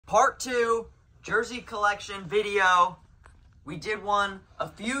Part 2 jersey collection video. We did one a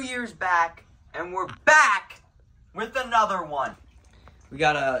few years back, and we're back with another one. We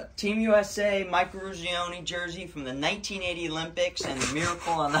got a Team USA Mike Eruzione jersey from the 1980 Olympics and the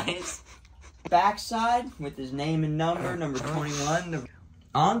Miracle on Ice. Backside with his name and number, number 21.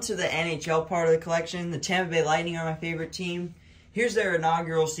 On to the NHL part of the collection. The Tampa Bay Lightning are my favorite team. Here's their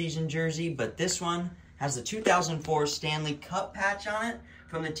inaugural season jersey, but this one has the 2004 Stanley Cup patch on it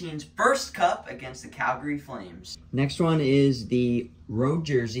from the team's first cup against the Calgary Flames. Next one is the road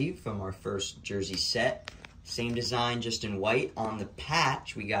jersey from our first jersey set. Same design, just in white. On the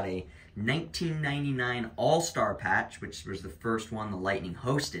patch, we got a 1999 All-Star patch, which was the first one the Lightning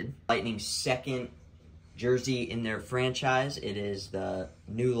hosted. Lightning's second jersey in their franchise. It is the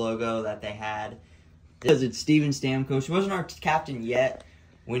new logo that they had. Because it's Steven Stamkos. He wasn't our captain yet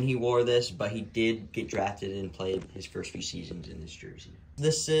when he wore this, but he did get drafted and played his first few seasons in this jersey.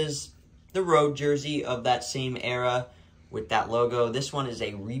 This is the road jersey of that same era with that logo. This one is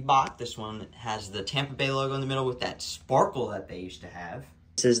a Reebok. This one has the Tampa Bay logo in the middle with that sparkle that they used to have.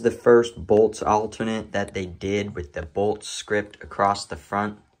 This is the first Bolts alternate that they did with the Bolts script across the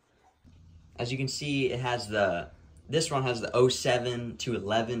front. As you can see, it has this one has the 07 to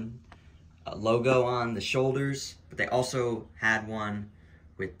 11 logo on the shoulders, but they also had one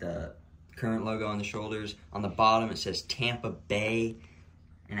with the current logo on the shoulders. On the bottom, it says Tampa Bay,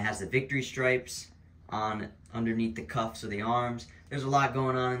 and it has the victory stripes on underneath the cuffs of the arms. There's a lot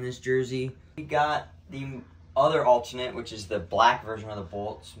going on in this jersey. We got the other alternate, which is the black version of the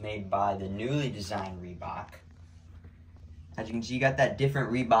Bolts, made by the newly designed Reebok. As you can see, you got that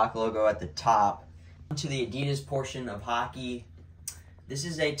different Reebok logo at the top. To the Adidas portion of hockey, this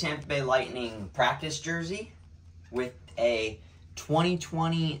is a Tampa Bay Lightning practice jersey with a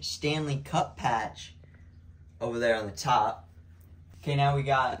 2020 Stanley Cup patch over there on the top. Okay, now we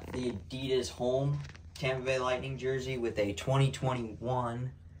got the Adidas home Tampa Bay Lightning jersey with a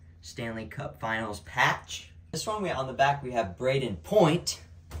 2021 Stanley Cup Finals patch. This one, on the back, we have Braden Point.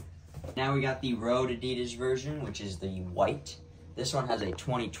 Now we got the Road Adidas version, which is the white. This one has a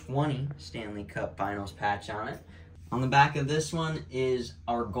 2020 Stanley Cup Finals patch on it. On the back of this one is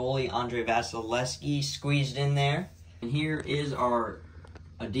our goalie, Andrei Vasilevskiy, squeezed in there. And here is our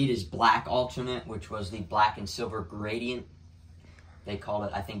Adidas black alternate, which was the black and silver gradient. They called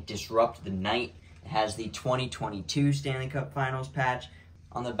it, I think, Disrupt the Night. It has the 2022 Stanley Cup Finals patch.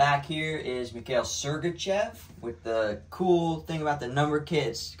 On the back here is Mikhail Sergachev with the cool thing about the number kit.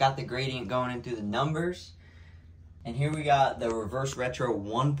 It's got the gradient going in through the numbers. And here we got the Reverse Retro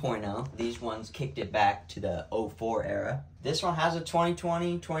 1.0. These ones kicked it back to the 04 era. This one has a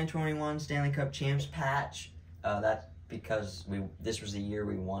 2020-2021 Stanley Cup Champs patch. That's because this was the year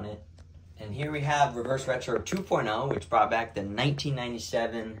we won it. And here we have Reverse Retro 2.0, which brought back the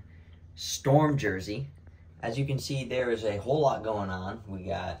 1997 Storm jersey. As you can see, there is a whole lot going on. We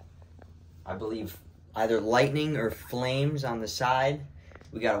got, I believe, either lightning or flames on the side.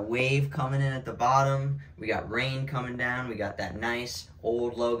 We got a wave coming in at the bottom. We got rain coming down. We got that nice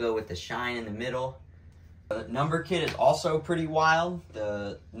old logo with the shine in the middle. The number kit is also pretty wild.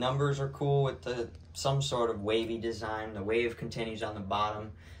 The numbers are cool with some sort of wavy design. The wave continues on the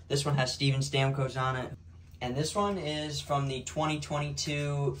bottom. This one has Steven Stamkos on it. And this one is from the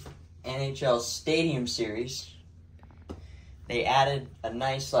 2022 NHL Stadium Series. They added a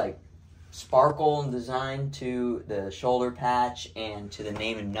nice sparkle and design to the shoulder patch and to the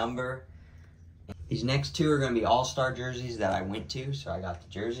name and number. These next two are going to be all-star jerseys that I went to, so I got the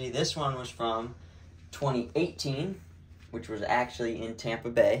jersey. This one was from 2018, which was actually in Tampa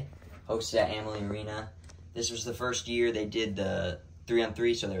Bay, hosted at Amalie Arena. This was the first year they did the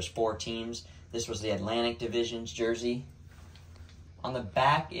 3-on-3, so there's 4 teams. This was the Atlantic Division's jersey. On the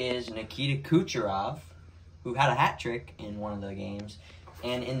back is Nikita Kucherov, who had a hat trick in one of the games.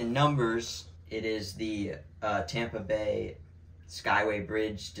 And in the numbers, it is the Tampa Bay Skyway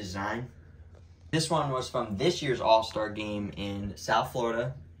Bridge design. This one was from this year's All-Star game in South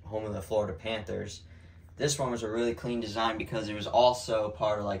Florida, home of the Florida Panthers. This one was a really clean design because it was also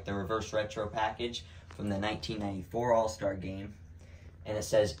part of the reverse retro package from the 1994 All-Star game. And it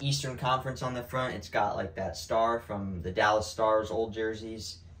says Eastern Conference on the front. It's got that star from the Dallas Stars old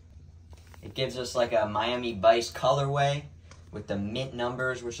jerseys. It gives us a Miami Vice colorway with the mint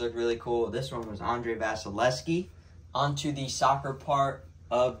numbers, which look really cool. This one was Andrei Vasilevskiy. On to the soccer part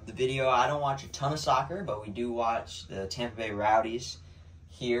of the video. I don't watch a ton of soccer, but we do watch the Tampa Bay Rowdies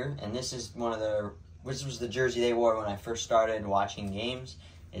here. And this is this was the jersey they wore when I first started watching games.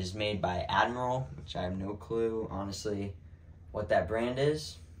 It is made by Admiral, which I have no clue, honestly, what that brand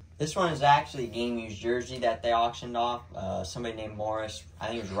is. This one is actually a game-used jersey that they auctioned off. Somebody named Morris. I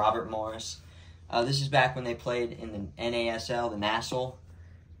think it was Robert Morris. This is back when they played in the NASL, the Nassau.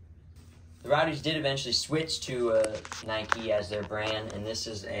 The Rowdies did eventually switch to Nike as their brand, and this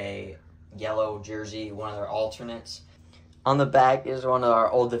is a yellow jersey, one of their alternates. On the back is one of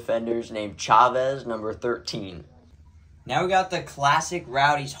our old defenders named Chavez, number 13. Now we got the classic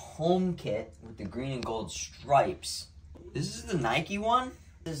Rowdies home kit with the green and gold stripes. This is the Nike one.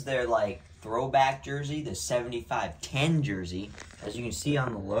 This is their like throwback jersey, the 75-10 jersey. As you can see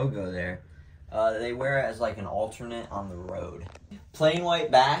on the logo there, they wear it as like an alternate on the road. Plain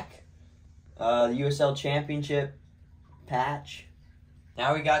white back, the USL Championship patch.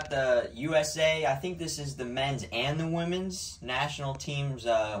 Now we got the USA, I think this is the men's and the women's national team's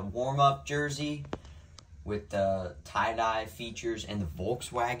warm-up jersey with the tie-dye features and the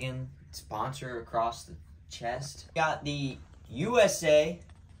Volkswagen sponsor across the chest. We got the USA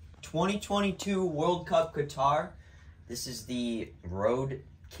 2022 World Cup Qatar. This is the road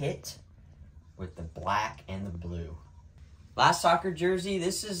kit with the black and the blue. Last soccer jersey,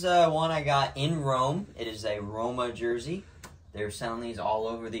 this is one I got in Rome. It is a Roma jersey. They're selling these all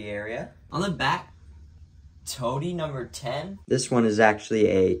over the area. On the back, Toady number 10. This one is actually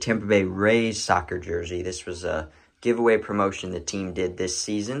a Tampa Bay Rays soccer jersey. This was a giveaway promotion the team did this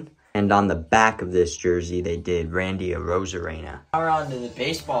season. And on the back of this jersey, they did Randy Arozarena. Now we're on to the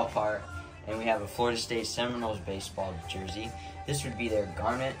baseball part, and we have a Florida State Seminoles baseball jersey. This would be their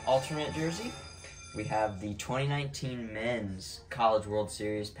Garnet alternate jersey. We have the 2019 Men's College World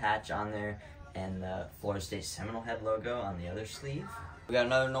Series patch on there, and the Florida State Seminole head logo on the other sleeve. We got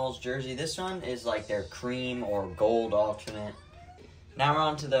another Noles jersey. This one is like their cream or gold alternate. Now we're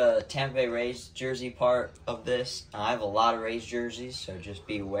on to the Tampa Bay Rays jersey part of this. I have a lot of Rays jerseys, so just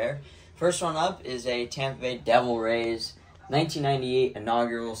be aware. First one up is a Tampa Bay Devil Rays 1998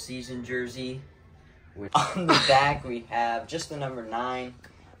 inaugural season jersey. On the back we have just the number 9.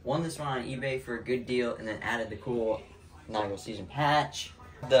 Won this one on eBay for a good deal and then added the cool inaugural season patch.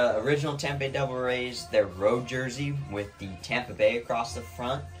 The original Tampa Bay Devil Rays, their road jersey with the Tampa Bay across the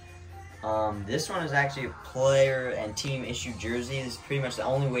front. This one is actually a player and team issued jersey. This is pretty much the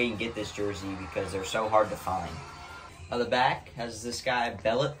only way you can get this jersey because they're so hard to find. On the back has this guy,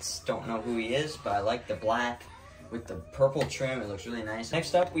 Bellitz. Don't know who he is, but I like the black with the purple trim. It looks really nice.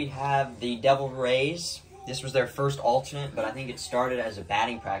 Next up, we have the Devil Rays. This was their first alternate, but I think it started as a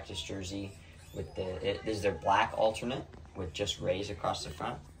batting practice jersey. This is their black alternate with just Rays across the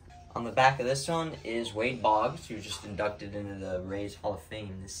front. On the back of this one is Wade Boggs, who was just inducted into the Rays Hall of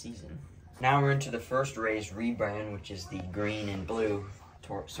Fame this season. Now we're into the first Rays rebrand, which is the green and blue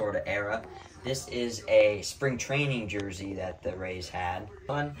sort of era. This is a spring training jersey that the Rays had.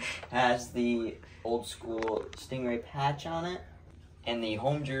 One has the old school Stingray patch on it. And the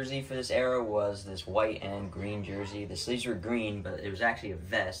home jersey for this era was this white and green jersey. The sleeves were green, but it was actually a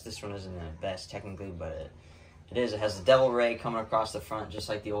vest. This one isn't a vest technically, but it is. It has the Devil Ray coming across the front just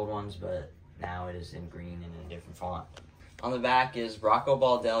like the old ones, but now it is in green in a different font. On the back is Rocco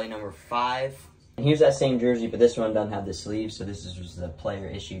Baldelli, number 5. And here's that same jersey, but this one doesn't have the sleeves, so this is the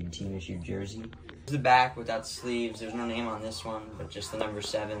player-issued, team-issued jersey. Here's the back without sleeves. There's no name on this one, but just the number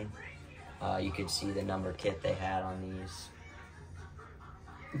 7. You could see the number kit they had on these.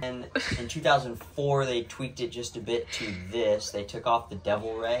 And in 2004, they tweaked it just a bit to this. They took off the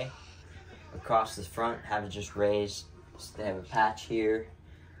Devil Ray across the front, have it just raised. So they have a patch here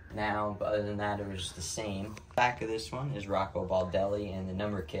now, but other than that, it was the same. Back of this one is Rocco Baldelli, and the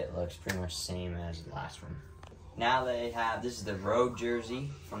number kit looks pretty much the same as the last one. Now they have, this is the road jersey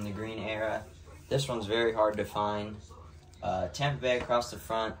from the green era. This one's very hard to find. Tampa Bay across the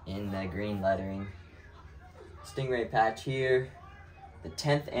front in the green lettering. Stingray patch here. The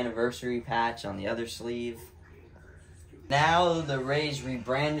 10th anniversary patch on the other sleeve. Now the Rays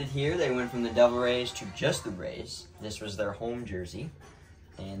rebranded here. They went from the Devil Rays to just the Rays. This was their home jersey.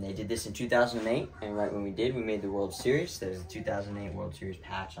 And they did this in 2008. And right when we did, we made the World Series. There's the 2008 World Series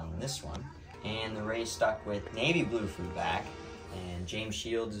patch on this one. And the Rays stuck with navy blue for the back. And James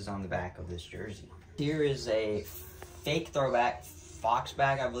Shields is on the back of this jersey. Here is a fake throwback,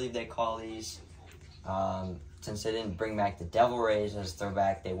 Foxback, I believe they call these. Since they didn't bring back the Devil Rays as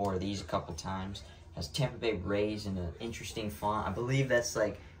throwback, they wore these a couple times. Has Tampa Bay Rays in an interesting font. I believe that's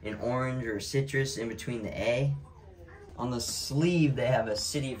like an orange or a citrus in between the A. On the sleeve, they have a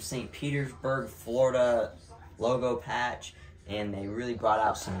City of St. Petersburg, Florida logo patch. And they really brought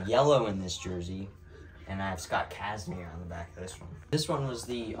out some yellow in this jersey. And I have Scott Kazmir on the back of this one. This one was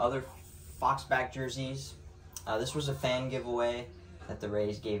the other Foxback jerseys. This was a fan giveaway that the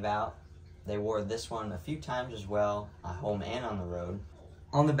Rays gave out. They wore this one a few times as well, home and on the road.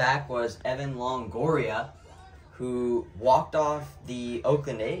 On the back was Evan Longoria, who walked off the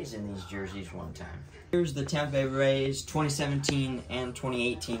Oakland A's in these jerseys one time. Here's the Tampa Bay Rays 2017 and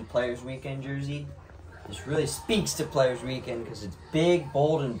 2018 Players Weekend jersey. This really speaks to Players Weekend because it's big,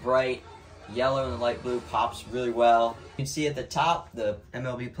 bold, and bright. Yellow and the light blue pops really well. You can see at the top the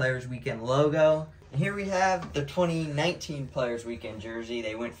MLB Players Weekend logo. And here we have the 2019 Players Weekend jersey.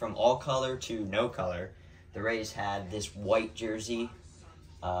 They went from all color to no color. The Rays had this white jersey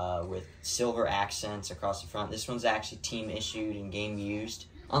with silver accents across the front. This one's actually team issued and game used.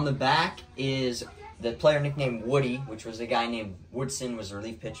 On the back is the player nicknamed Woody, which was a guy named Woodson, was a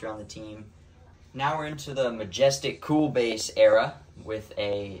relief pitcher on the team. Now we're into the Majestic Cool Base era with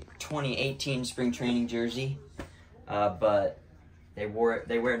a 2018 spring training jersey, but they wear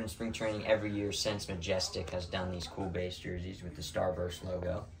it in spring training every year since Majestic has done these Cool Base jerseys with the Starburst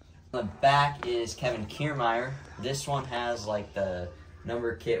logo. On the back is Kevin Kiermaier. This one has like the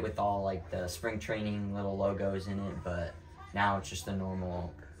number kit with all like the spring training little logos in it, but now it's just the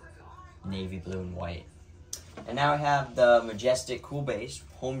normal navy blue and white. And now we have the Majestic Cool Base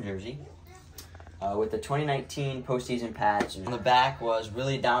home jersey with the 2019 postseason patch. On the back was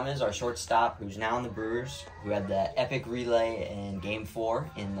Willy Adames, our shortstop, who's now in the Brewers, who had the epic relay in Game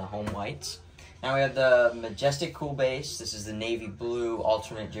 4 in the home whites. Now we have the Majestic Cool Base. This is the navy blue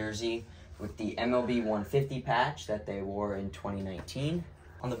alternate jersey with the MLB 150 patch that they wore in 2019.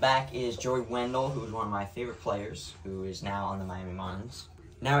 On the back is Joey Wendell, who is one of my favorite players, who is now on the Miami Marlins.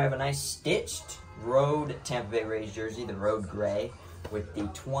 Now we have a nice stitched Road Tampa Bay Rays jersey, the Road Gray, with the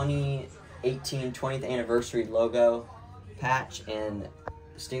 2018 20th anniversary logo patch and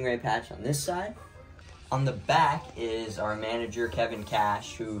Stingray patch on this side. On the back is our manager, Kevin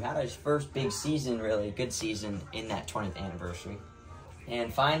Cash, who had his first big season, really good season, in that 20th anniversary.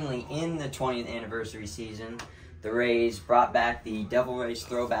 And finally, in the 20th anniversary season, the Rays brought back the Devil Rays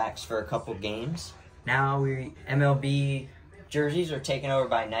throwbacks for a couple games. Now MLB jerseys are taken over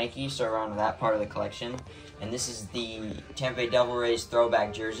by Nike, so we're on to that part of the collection. And this is the Tampa Bay Devil Rays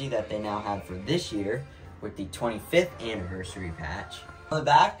throwback jersey that they now have for this year with the 25th anniversary patch. On the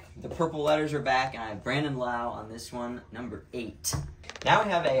back, the purple letters are back, and I have Brandon Lau on this one, number 8. Now we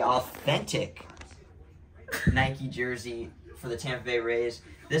have a authentic Nike jersey for the Tampa Bay Rays.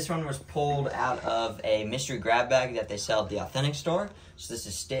 This one was pulled out of a mystery grab bag that they sell at the Authentic store. So this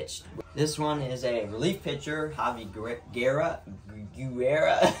is stitched. This one is a relief pitcher, Javi Guerra,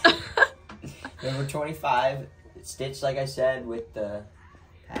 number 25. It's stitched, like I said, with the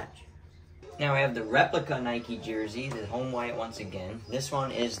patch. Now we have the replica Nike jersey, the home white once again. This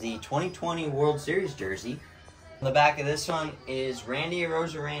one is the 2020 World Series jersey. On the back of this one is Randy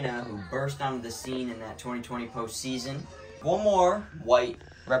Arozarena, who burst onto the scene in that 2020 postseason. One more white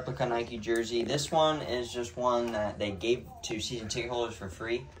replica Nike jersey. This one is just one that they gave to season ticket holders for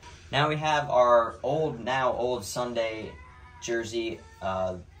free. Now we have our old Sunday jersey,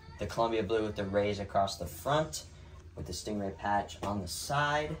 the Columbia blue with the Rays across the front, with the Stingray patch on the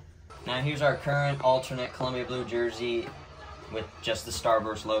side. Now here's our current alternate Columbia blue jersey with just the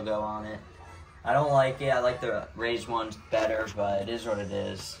Starburst logo on it. I don't like it. I like the Rays ones better, but it is what it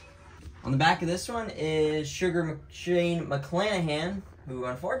is. On the back of this one is Shane McClanahan, who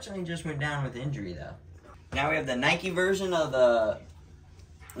unfortunately just went down with injury, though. Now we have the Nike version of the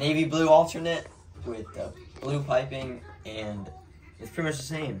navy blue alternate with the blue piping, and it's pretty much the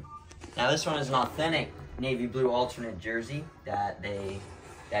same. Now this one is an authentic navy blue alternate jersey that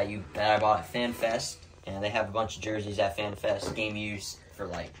I bought at FanFest, and they have a bunch of jerseys at FanFest, game use for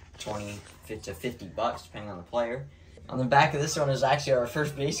like 20 to 50 bucks depending on the player. On the back of this one is actually our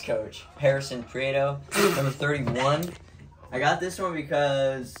first base coach, Harrison Prieto, number 31. I got this one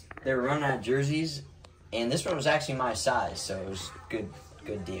because they were running out of jerseys, and this one was actually my size, so it was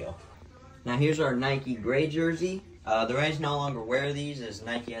good deal. Now here's our Nike gray jersey. The Rays no longer wear these, as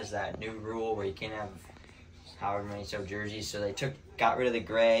Nike has that new rule where you can't have however many jerseys, so they got rid of the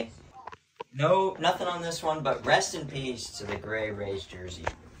gray. Nothing on this one, but rest in peace to the gray Rays jersey.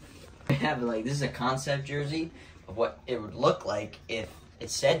 We have this is a concept jersey of what it would look like if it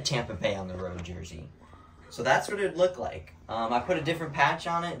said Tampa Bay on the road jersey. So that's what it would look like. I put a different patch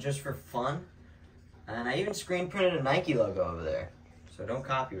on it just for fun, and I even screen printed a Nike logo over there, so don't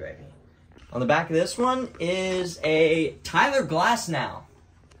copyright me. On the back of this one is a Tyler Glasnow.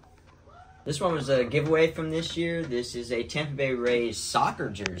 This one was a giveaway from this year. This is a Tampa Bay Rays soccer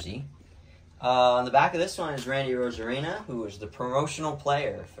jersey. On the back of this one is Randy Arozarena, who was the promotional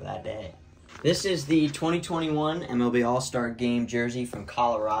player for that day. This is the 2021 MLB All-Star Game jersey from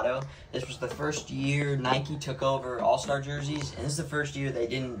Colorado. This was the first year Nike took over All-Star jerseys, and this is the first year they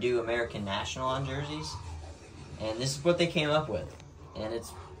didn't do American National on jerseys. And this is what they came up with. and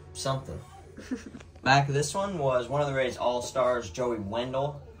it's something. Back of this one was one of the Rays All-Stars, Joey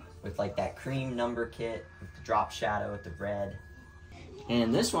Wendell, with like that cream number kit with the drop shadow with the red.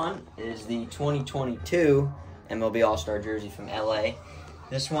 And this one is the 2022 MLB All-Star jersey from LA.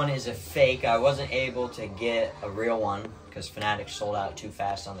 This one is a fake. I wasn't able to get a real one because Fanatics sold out too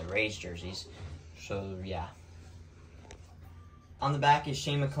fast on the Rays jerseys. So, yeah. On the back is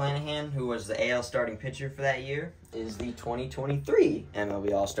Shane McClanahan, who was the AL starting pitcher for that year, is the 2023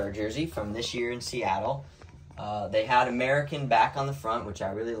 MLB All-Star jersey from this year in Seattle. They had American back on the front, which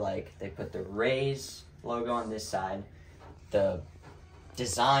I really like. They put the Rays logo on this side. The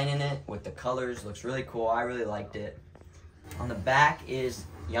design in it with the colors looks really cool. I really liked it. On the back is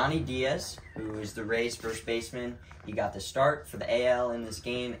Yanni Diaz, who is the Rays first baseman. He got the start for the AL in this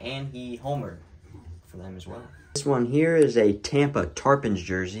game, and he homered for them as well. This one here is a Tampa Tarpons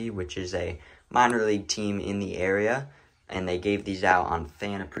jersey, which is a minor league team in the area, and they gave these out on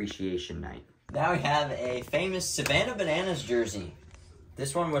Fan Appreciation Night. Now we have a famous Savannah Bananas jersey.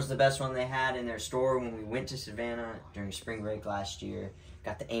 This one was the best one they had in their store when we went to Savannah during spring break last year.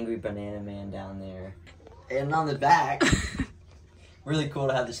 Got the Angry Banana Man down there. And on the back, really cool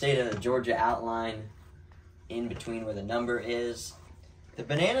to have the state of Georgia outline in between where the number is. The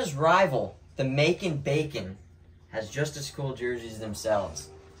Bananas rival, the Macon Bacon, has just as cool jerseys themselves.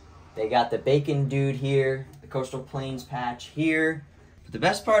 They got the Bacon Dude here, the Coastal Plains patch here. But the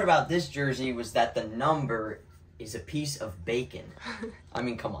best part about this jersey was that the number is a piece of bacon. I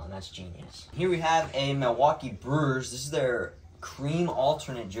mean, come on, that's genius. Here we have a Milwaukee Brewers. This is their cream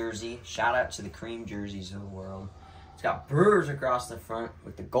alternate jersey. Shout out to the cream jerseys of the world. It's got Brewers across the front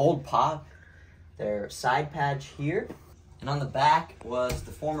with the gold pop, their side patch here. And on the back was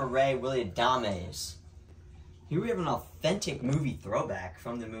the former Ray, Willie Adames. Here we have an authentic movie throwback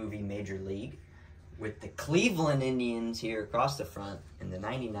from the movie Major League with the Cleveland Indians here across the front in the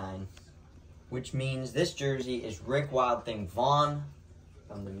 99, which means this jersey is Rick Wild Thing Vaughn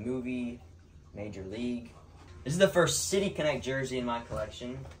from the movie Major League. This is the first City Connect jersey in my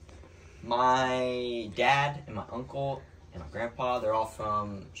collection. My dad and my uncle and my grandpa, they're all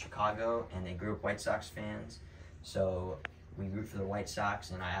from Chicago, and they grew up White Sox fans. So we root for the White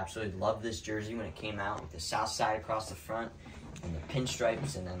Sox, and I absolutely loved this jersey when it came out with the south side across the front and the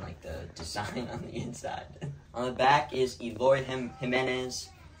pinstripes and then like the design on the inside. On the back is Eloy Jimenez.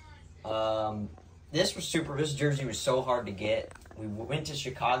 This jersey was so hard to get. We went to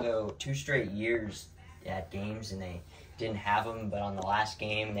Chicago 2 straight years at games, and they didn't have them, but on the last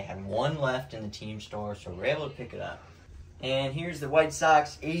game, they had one left in the team store, so we were able to pick it up. And here's the White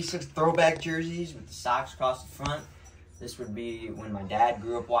Sox 86 throwback jerseys with the Sox across the front. This would be when my dad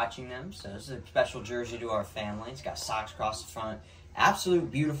grew up watching them, so this is a special jersey to our family. It's got Sox across the front.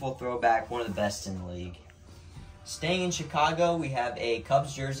 Absolute beautiful throwback, one of the best in the league. Staying in Chicago, we have a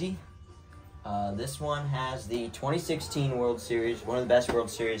Cubs jersey. This one has the 2016 World Series, one of the best World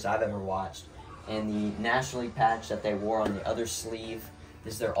Series I've ever watched, and the National League patch that they wore on the other sleeve.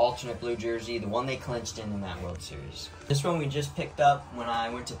 This is their alternate blue jersey, the one they clinched in that World Series. This one we just picked up when I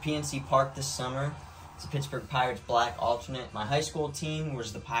went to PNC Park this summer. It's a Pittsburgh Pirates black alternate. My high school team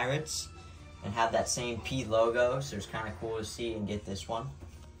was the Pirates and had that same P logo, so it's kind of cool to see and get this one.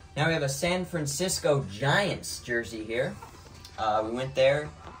 Now we have a San Francisco Giants jersey here. We went there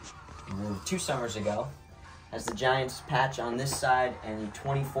 2 summers ago. Has the Giants patch on this side and the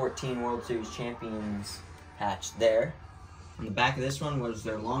 2014 World Series champions patch there. On the back of this one was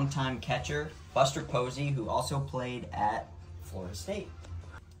their longtime catcher, Buster Posey, who also played at Florida State.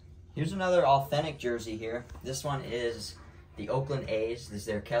 Here's another authentic jersey here. This one is the Oakland A's. This is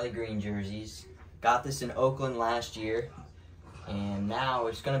their Kelly Green jerseys. Got this in Oakland last year, and now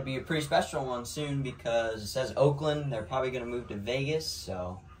it's going to be a pretty special one soon because it says Oakland. They're probably going to move to Vegas,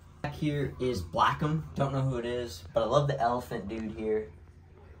 so. Back here is Blackham. Don't know who it is, but I love the elephant dude here.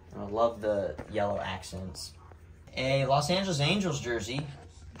 And I love the yellow accents. A Los Angeles Angels jersey.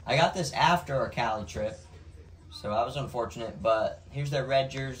 I got this after our Cali trip, so I was unfortunate, but here's their red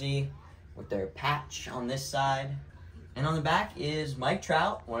jersey with their patch on this side. And on the back is Mike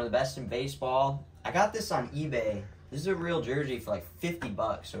Trout, one of the best in baseball. I got this on eBay. This is a real jersey for like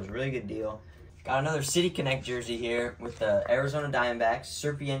 $50, so it was a really good deal. Got another City Connect jersey here with the Arizona Diamondbacks,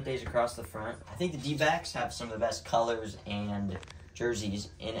 Serpientes across the front. I think the D-backs have some of the best colors and jerseys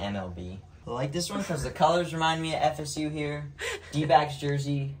in MLB. I like this one because the colors remind me of FSU here. D-backs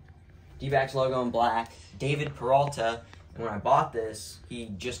jersey, D-backs logo in black. David Peralta, and when I bought this,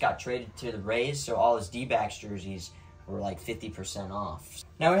 he just got traded to the Rays, so all his D-backs jerseys were like 50% off.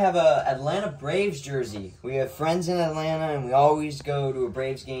 Now we have a Atlanta Braves jersey. We have friends in Atlanta, and we always go to a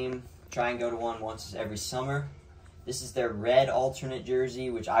Braves game. Try and go to one once every summer. This is their red alternate jersey,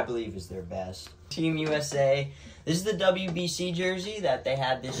 which I believe is their best. Team USA. This is the WBC jersey that they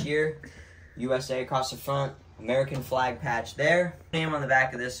had this year. USA across the front. American flag patch there. Name on the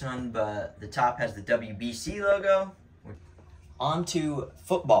back of this one, but the top has the WBC logo. On to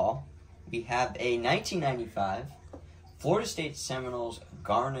football. We have a 1995 Florida State Seminoles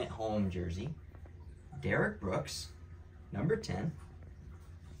Garnet home jersey. Derek Brooks, number 10.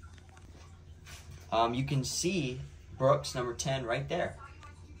 You can see Brooks, number 10, right there.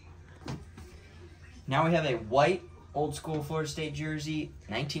 Now we have a white old school Florida State jersey,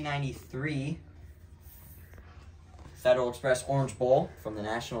 1993 Federal Express Orange Bowl from the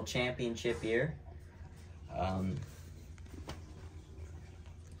national championship year.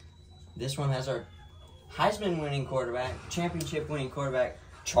 This one has our Heisman winning quarterback, championship winning quarterback,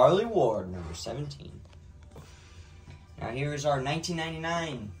 Charlie Ward, number 17. Now here is our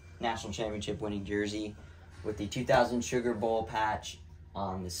 1999 national championship winning jersey with the 2000 Sugar Bowl patch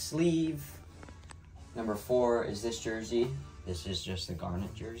on the sleeve. Number 4 is this jersey. This is just the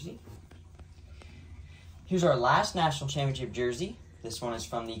Garnet jersey. Here's our last national championship jersey. This one is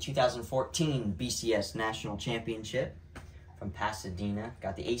from the 2014 BCS National Championship from Pasadena.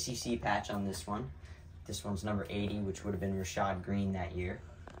 Got the ACC patch on this one. This one's number 80, which would have been Rashad Green that year.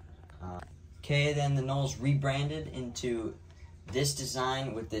 Okay, then the Noles rebranded into this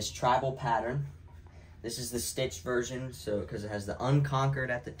design with this tribal pattern. This is the stitched version, so because it has the unconquered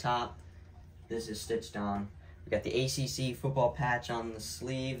at the top, this is stitched on. We got the ACC football patch on the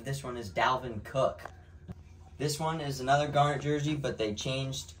sleeve. This one is Dalvin Cook. This one is another Garnet jersey, but they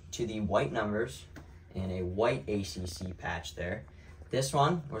changed to the white numbers and a white ACC patch there. This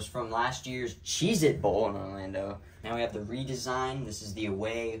one was from last year's Cheez-It Bowl in Orlando. Now we have the redesign. This is the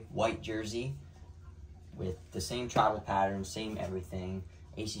away white jersey with the same tribal pattern, same everything.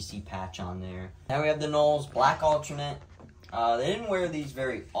 ACC patch on there. Now we have the Noles black alternate. They didn't wear these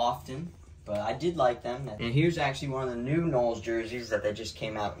very often, but I did like them. And here's actually one of the new Noles jerseys that they just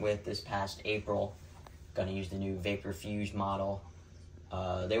came out with this past April. Gonna use the new Vapor Fuse model.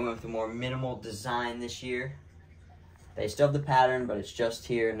 They went with a more minimal design this year. They still have the pattern, but it's just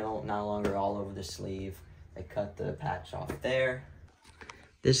here, no longer all over the sleeve. They cut the patch off there.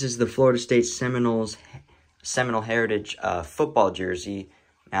 This is the Florida State Seminoles Seminole Heritage football jersey.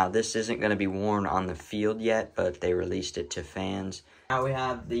 Now this isn't going to be worn on the field yet, but they released it to fans. Now we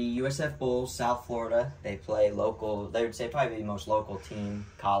have the USF Bulls, South Florida. They play local, they would say probably the most local team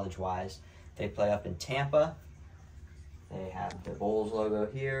college-wise. They play up in Tampa. They have the Bulls logo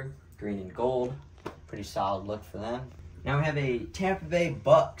here, green and gold. Pretty solid look for them. Now we have a Tampa Bay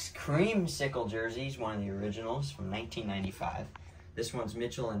Bucks creamsicle jerseys, one of the originals from 1995. This one's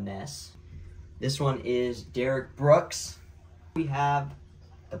Mitchell and Ness. This one is Derek Brooks. We have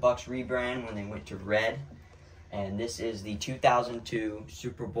the Bucks rebrand when they went to red. And this is the 2002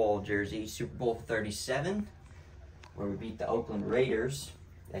 Super Bowl jersey, Super Bowl 37, where we beat the Oakland Raiders.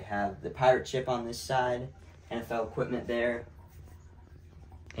 They have the pirate chip on this side, NFL equipment there.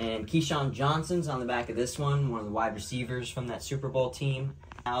 And Keyshawn Johnson's on the back of this one of the wide receivers from that Super Bowl team.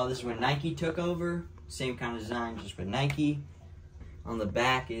 Now this is when Nike took over, same kind of design, just with Nike. On the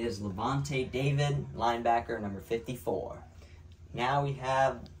back is Levante David, linebacker, number 54. Now we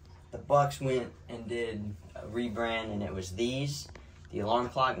have the Bucks went and did a rebrand, and it was these, the alarm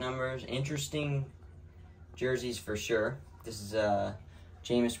clock numbers. Interesting jerseys for sure. This is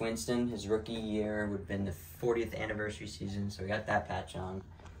Jameis Winston. His rookie year would have been the 40th anniversary season, so we got that patch on.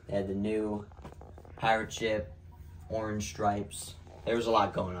 They had the new pirate chip, orange stripes. There was a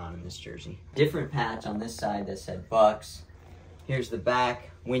lot going on in this jersey. Different patch on this side that said Bucks. Here's the back,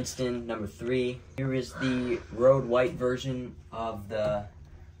 Winston, number 3. Here is the road white version of the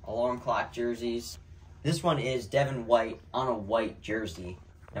alarm clock jerseys. This one is Devin White on a white jersey,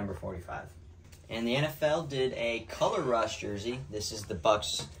 number 45. And the NFL did a Color Rush jersey. This is the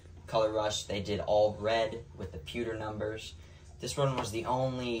Bucks Color Rush. They did all red with the pewter numbers. This one was the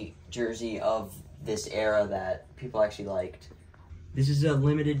only jersey of this era that people actually liked. This is a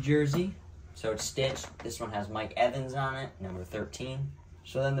limited jersey, so it's stitched. This one has Mike Evans on it, number 13.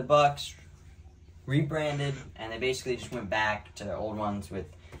 So then the Bucks rebranded, and they basically just went back to their old ones with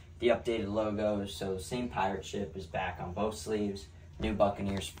the updated logos. So same pirate ship is back on both sleeves. New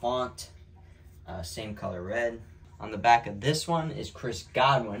Buccaneers font, same color red. On the back of this one is Chris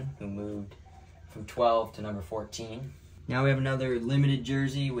Godwin, who moved from 12 to number 14. Now we have another limited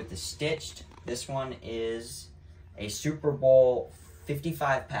jersey with the stitched. This one is a Super Bowl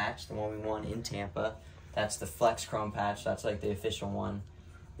 55 patch, the one we won in Tampa. That's the Flex Chrome patch. That's like the official one.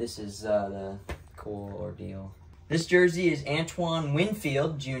 This is the cool ordeal. This jersey is Antoine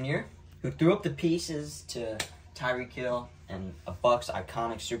Winfield Jr., who threw up the pieces to Tyreek Hill, and a Bucs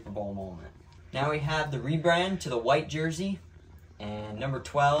iconic Super Bowl moment. Now we have the rebrand to the white jersey, and number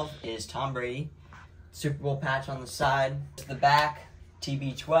 12 is Tom Brady. Super Bowl patch on the side. To the back,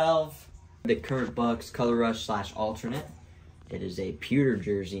 TB12. The current Bucs Color Rush / alternate. It is a pewter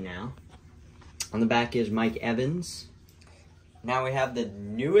jersey now. On the back is Mike Evans. Now we have the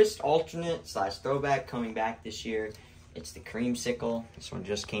newest alternate / throwback coming back this year. It's the Creamsicle. This one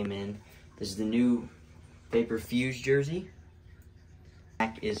just came in. This is the new Vapor Fuse jersey.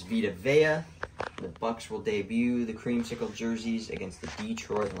 Back is Vita Vea. The Bucs will debut the Creamsicle jerseys against the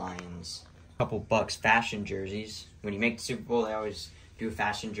Detroit Lions. A couple Bucs fashion jerseys. When you make the Super Bowl, they always do a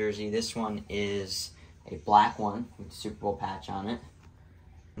fashion jersey. This one is a black one with the Super Bowl patch on it.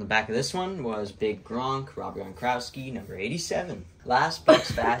 On the back of this one was Big Gronk, Rob Gronkowski, number 87. Last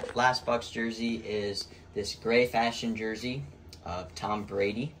Bucs jersey is this gray fashion jersey of Tom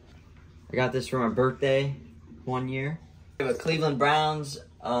Brady. I got this for my birthday one year. We have a Cleveland Browns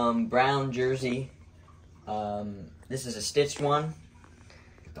brown jersey. This is a stitched one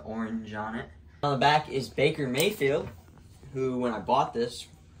with the orange on it. On the back is Baker Mayfield, who, when I bought this,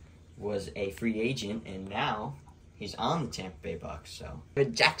 was a free agent, and now he's on the Tampa Bay Bucs. So, the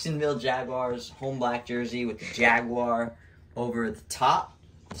Jacksonville Jaguars home black jersey with the Jaguar over the top,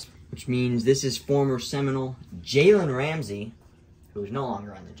 which means this is former Seminole Jalen Ramsey, who is no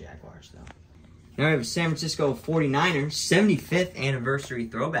longer on the Jaguars, though. Now we have a San Francisco 49ers 75th anniversary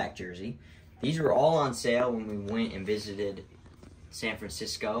throwback jersey. These were all on sale when we went and visited San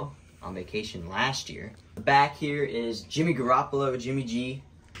Francisco on vacation last year. The back here is Jimmy Garoppolo, Jimmy G.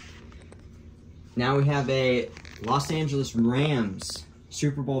 Now we have a Los Angeles Rams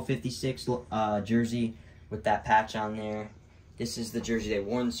Super Bowl 56 jersey with that patch on there. This is the jersey they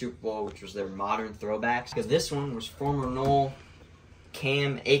won the Super Bowl, which was their modern throwbacks. Because this one was former Nole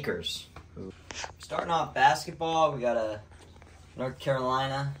Cam Akers. Starting off basketball, we got a North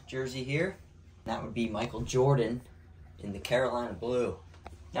Carolina jersey here. That would be Michael Jordan in the Carolina blue.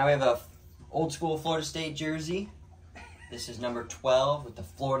 Now we have a old school Florida State jersey. This is number 12 with the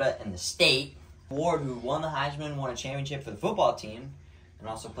Florida and the State. Ward, who won the Heisman, won a championship for the football team, and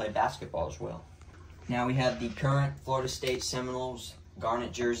also played basketball as well. Now we have the current Florida State Seminoles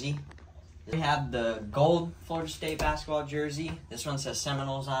garnet jersey. We have the gold Florida State basketball jersey. This one says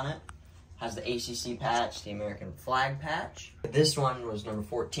Seminoles on it. Has the ACC patch, the American flag patch. This one was number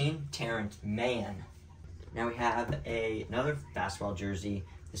 14, Terrence Mann. Now we have another basketball jersey.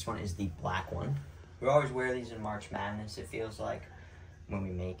 This one is the black one. We always wear these in March Madness, it feels like, when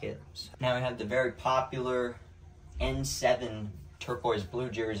we make it. Now we have the very popular N7 turquoise blue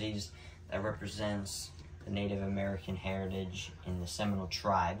jerseys that represents the Native American heritage in the Seminole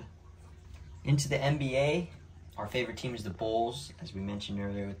tribe. Into the NBA, our favorite team is the Bulls, as we mentioned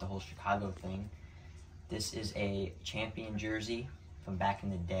earlier with the whole Chicago thing. This is a champion jersey from back in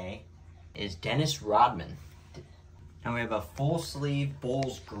the day. It is Dennis Rodman. Now we have a full sleeve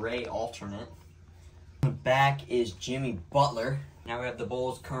Bulls gray alternate. On the back is Jimmy Butler. Now we have the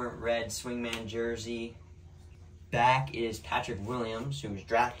Bulls current red swingman jersey. Back is Patrick Williams, who was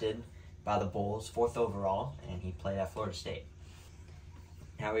drafted by the Bulls, 4th overall, and he played at Florida State.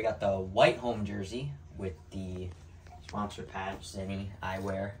 Now we got the white home jersey with the sponsor patch, Zenni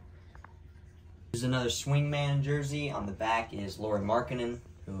Eyewear. There's another swingman jersey. On the back is Lauri Markkanen,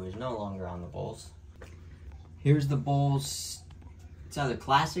 who is no longer on the Bulls. Here's the Bulls. It's either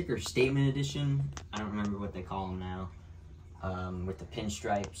classic or statement edition. I don't remember what they call them now. With the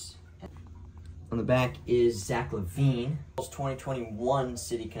pinstripes. On the back is Zach LaVine. Bulls 2021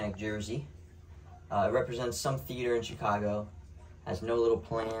 City Connect jersey. It represents some theater in Chicago. Has no little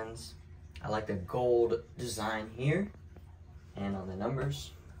plans. I like the gold design here and on the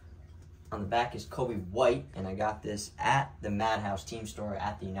numbers. On the back is Kobe White, and I got this at the Madhouse team store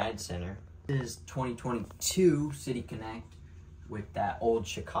at the United Center. This is 2022 City Connect with that old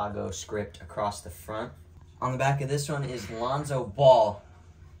Chicago script across the front. On the back of this one is Lonzo Ball,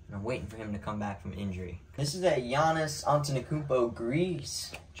 and I'm waiting for him to come back from injury. This is a Giannis Antetokounmpo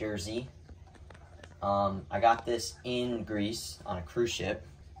Greece jersey. I got this in Greece on a cruise ship.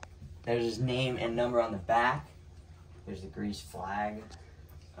 There's his name and number on the back. There's the Greece flag.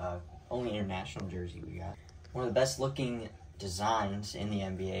 Only international jersey we got. One of the best looking designs in the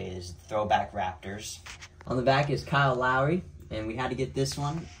NBA is Throwback Raptors. On the back is Kyle Lowry, and we had to get this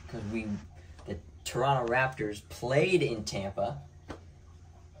one because the Toronto Raptors played in Tampa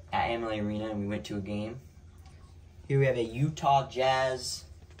at Amalie Arena, and we went to a game. Here we have a Utah Jazz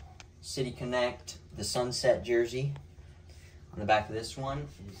City Connect, the Sunset jersey. On the back of this one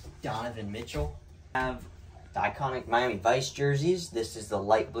is Donovan Mitchell. We have the iconic Miami Vice jerseys. This is the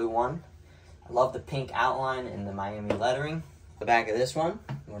light blue one. I love the pink outline and the Miami lettering. The back of this one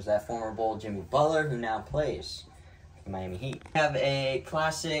was that former Bull Jimmy Butler, who now plays for the Miami Heat. We have a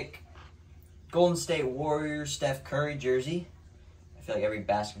classic Golden State Warriors Steph Curry jersey. I feel like every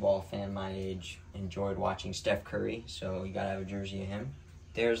basketball fan my age enjoyed watching Steph Curry, so you gotta have a jersey of him.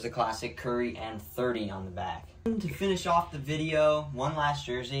 There's the classic Curry and 30 on the back. To finish off the video, one last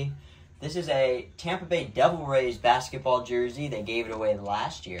jersey. This is a Tampa Bay Devil Rays basketball jersey. They gave it away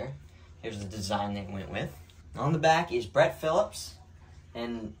last year. Here's the design they went with. On the back is Brett Phillips,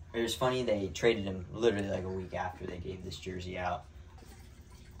 and it was funny, they traded him literally like a week after they gave this jersey out.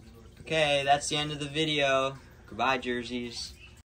 Okay, that's the end of the video. Goodbye, jerseys.